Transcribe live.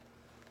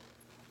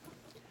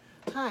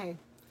Hi,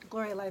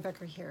 Gloria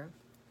Lybecker here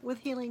with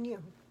Healing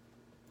You.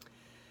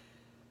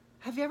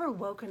 Have you ever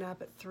woken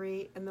up at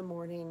 3 in the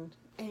morning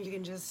and you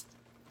can just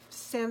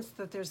sense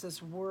that there's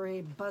this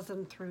worry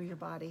buzzing through your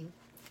body?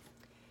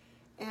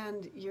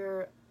 And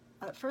you're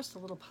at first a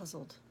little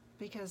puzzled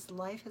because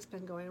life has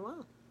been going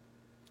well.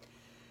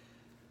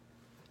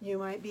 You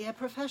might be a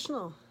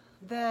professional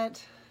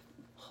that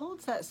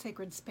holds that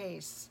sacred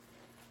space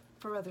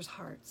for others'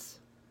 hearts.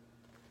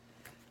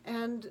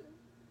 And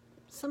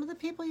some of the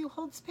people you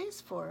hold space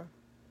for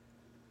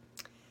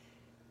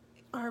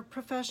are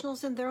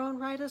professionals in their own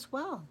right as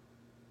well.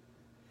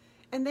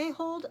 And they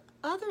hold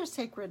other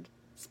sacred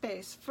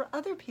space for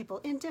other people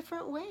in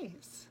different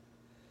ways.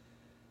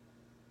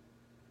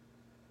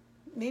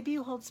 Maybe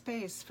you hold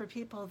space for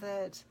people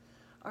that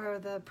are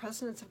the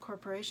presidents of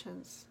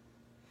corporations.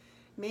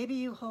 Maybe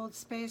you hold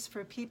space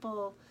for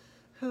people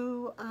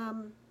who are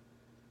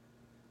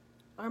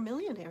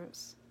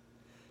millionaires.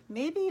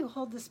 Maybe you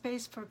hold the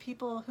space for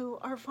people who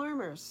are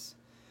farmers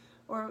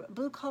or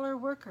blue-collar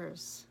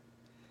workers.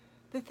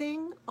 The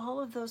thing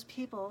all of those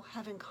people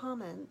have in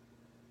common,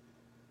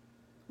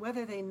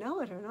 whether they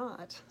know it or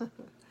not,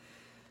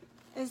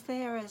 is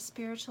they are a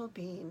spiritual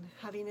being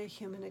having a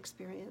human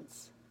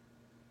experience.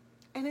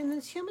 And in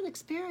this human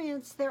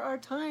experience, there are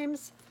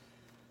times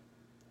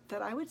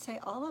that I would say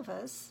all of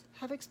us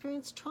have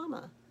experienced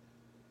trauma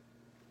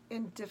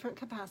in different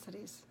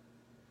capacities.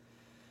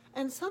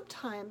 And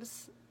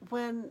sometimes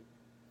when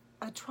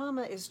a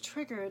trauma is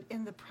triggered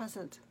in the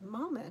present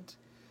moment,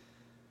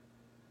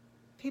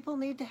 people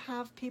need to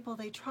have people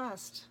they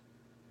trust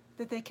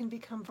that they can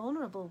become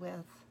vulnerable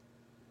with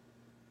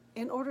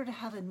in order to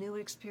have a new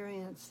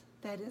experience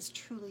that is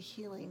truly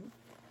healing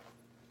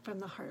from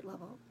the heart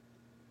level.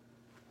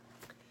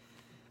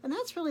 And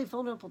that's really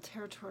vulnerable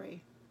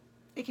territory.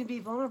 It can be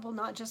vulnerable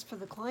not just for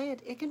the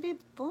client, it can be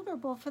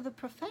vulnerable for the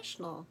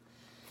professional.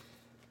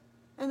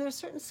 And there are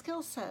certain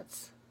skill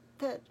sets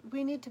that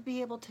we need to be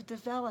able to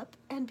develop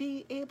and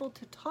be able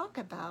to talk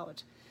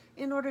about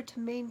in order to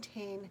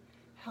maintain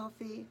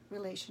healthy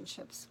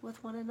relationships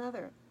with one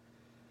another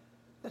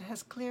that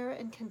has clear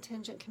and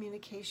contingent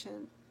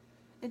communication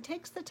and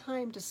takes the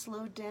time to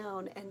slow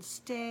down and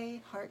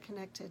stay heart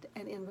connected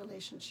and in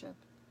relationship.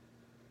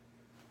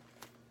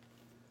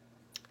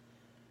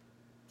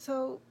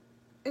 So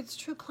it's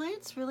true,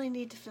 clients really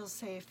need to feel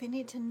safe. They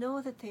need to know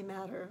that they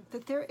matter,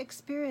 that their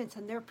experience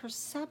and their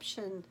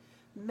perception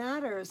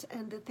matters,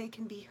 and that they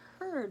can be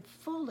heard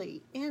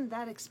fully in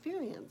that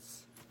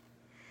experience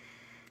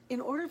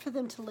in order for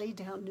them to lay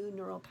down new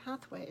neural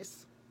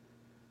pathways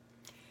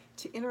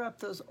to interrupt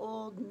those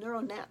old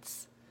neural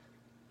nets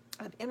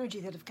of energy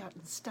that have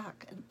gotten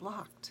stuck and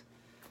blocked.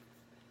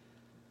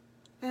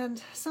 And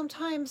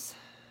sometimes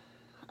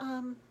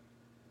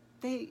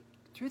they,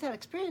 through that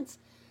experience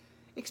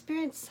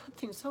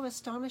something so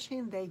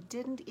astonishing they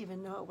didn't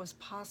even know it was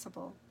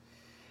possible.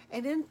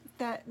 And in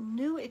that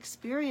new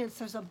experience,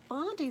 there's a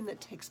bonding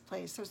that takes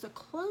place. There's a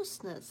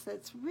closeness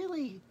that's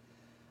really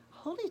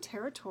holy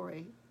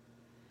territory.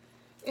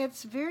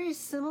 It's very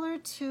similar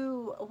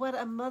to what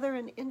a mother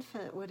and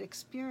infant would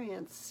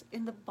experience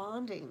in the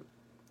bonding,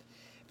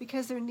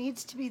 because there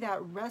needs to be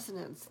that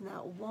resonance and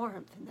that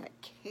warmth and that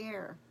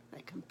care,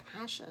 that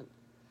compassion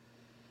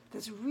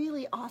that's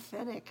really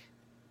authentic,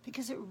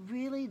 because it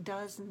really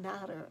does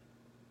matter.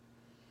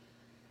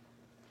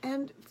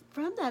 And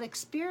from that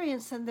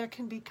experience, then there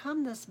can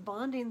become this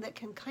bonding that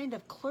can kind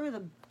of blur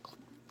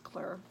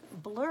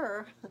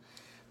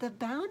the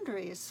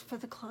boundaries for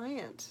the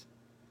client,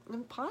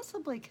 and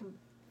possibly can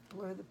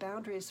blur the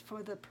boundaries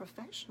for the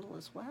professional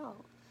as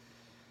well.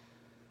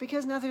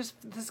 Because now there's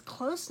this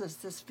closeness,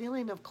 this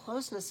feeling of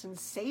closeness and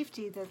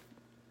safety that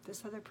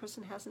this other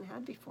person hasn't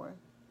had before.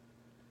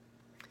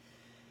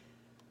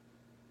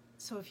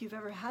 So if you've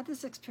ever had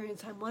this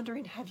experience, I'm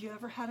wondering, have you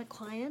ever had a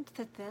client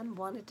that then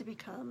wanted to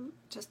become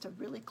just a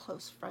really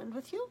close friend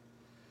with you?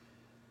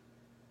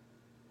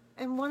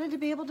 And wanted to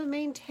be able to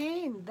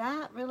maintain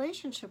that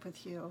relationship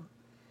with you?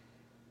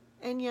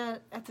 And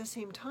yet, at the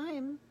same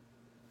time,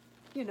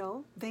 you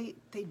know, they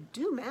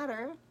do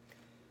matter.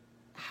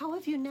 How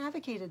have you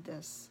navigated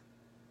this?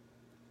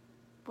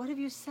 What have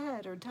you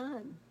said or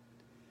done?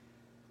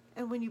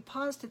 And when you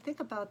pause to think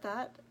about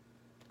that,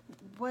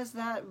 was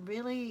that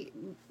really,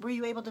 were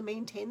you able to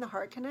maintain the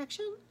heart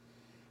connection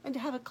and to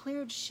have a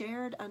clear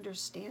shared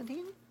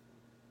understanding?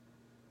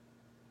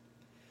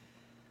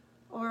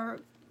 Or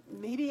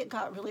maybe it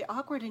got really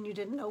awkward and you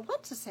didn't know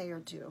what to say or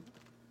do.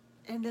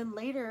 And then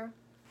later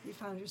you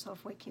found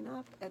yourself waking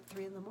up at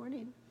 3 in the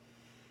morning,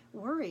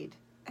 worried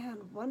and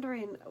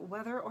wondering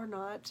whether or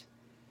not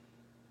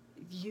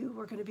you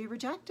were going to be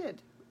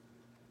rejected,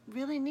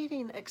 really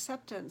needing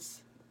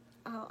acceptance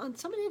on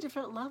so many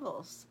different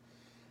levels.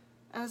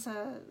 As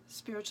a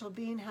spiritual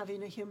being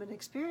having a human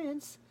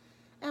experience,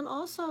 and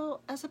also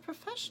as a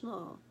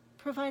professional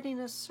providing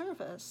a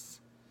service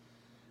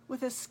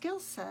with a skill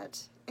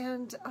set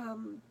and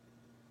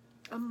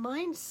a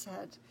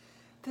mindset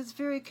that's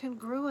very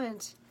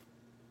congruent,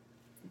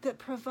 that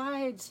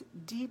provides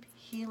deep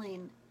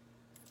healing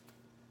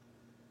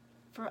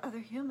for other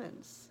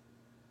humans.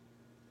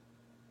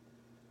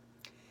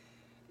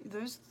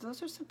 Those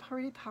are some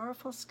pretty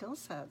powerful skill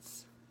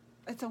sets.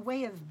 It's a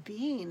way of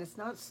being.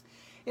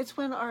 It's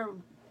when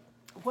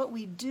what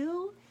we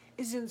do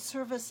is in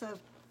service of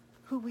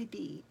who we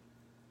be.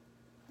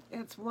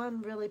 It's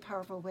one really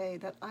powerful way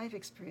that I've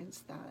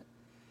experienced that.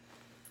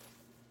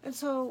 And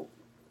so,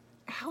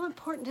 how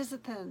important is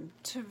it then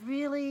to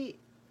really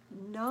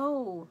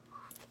know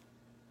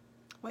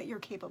what you're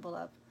capable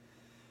of?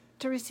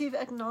 To receive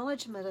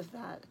acknowledgement of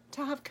that,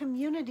 to have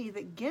community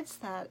that gets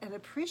that and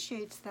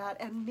appreciates that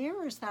and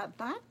mirrors that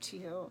back to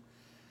you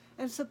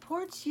and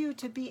supports you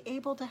to be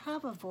able to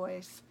have a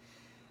voice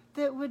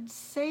that would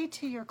say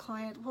to your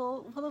client,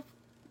 well,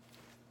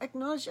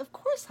 acknowledge, of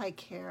course I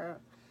care.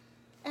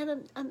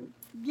 And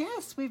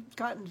yes, we've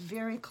gotten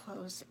very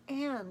close,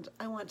 and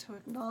I want to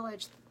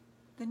acknowledge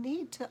the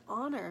need to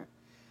honor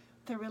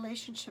the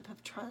relationship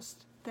of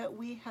trust that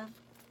we have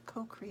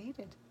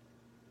co-created.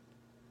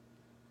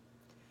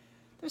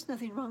 There's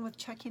nothing wrong with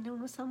checking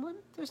in with someone.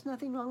 There's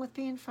nothing wrong with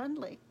being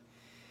friendly.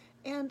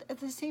 And at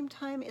the same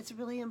time, it's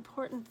really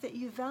important that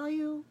you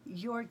value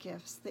your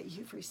gifts that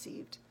you've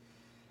received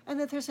and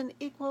that there's an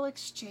equal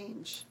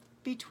exchange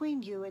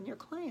between you and your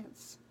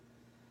clients.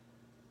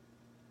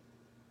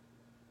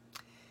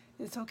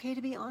 It's okay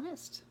to be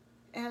honest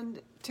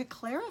and to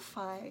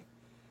clarify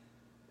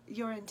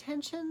your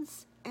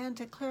intentions and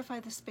to clarify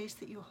the space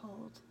that you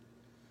hold,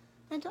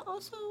 and to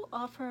also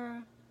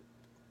offer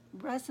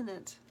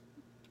resonance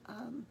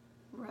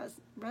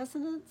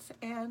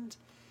and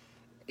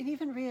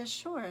even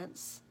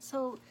reassurance.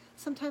 So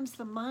sometimes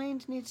the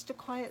mind needs to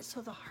quiet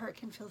so the heart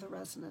can feel the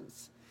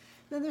resonance.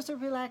 Then there's a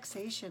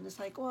relaxation. It's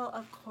like, well,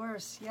 of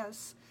course,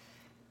 yes,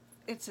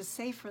 it's a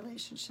safe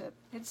relationship.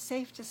 It's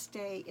safe to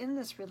stay in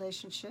this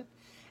relationship,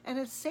 and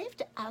it's safe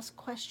to ask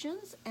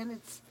questions, and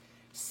it's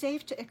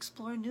safe to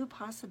explore new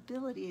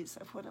possibilities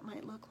of what it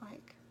might look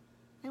like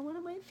and what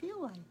it might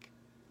feel like.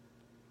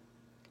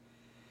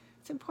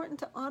 It's important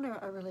to honor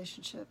our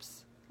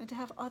relationships and to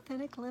have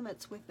authentic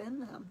limits within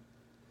them.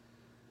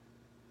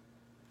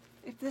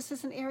 If this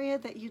is an area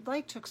that you'd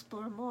like to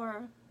explore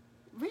more,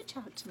 reach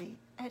out to me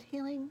at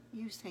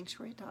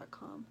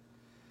healingyoussanctuary.com.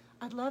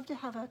 I'd love to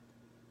have a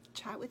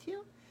chat with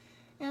you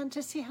and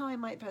to see how I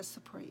might best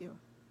support you.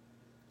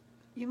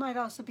 You might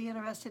also be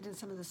interested in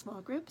some of the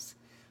small groups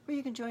where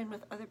you can join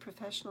with other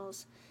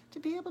professionals to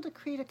be able to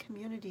create a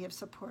community of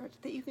support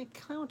that you can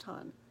count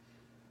on,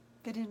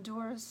 that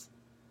endures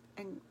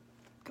and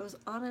goes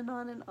on and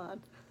on and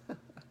on.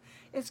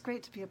 It's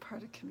great to be a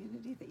part of a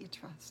community that you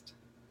trust.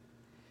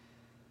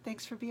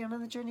 Thanks for being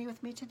on the journey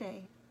with me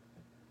today.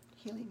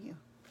 Healing you.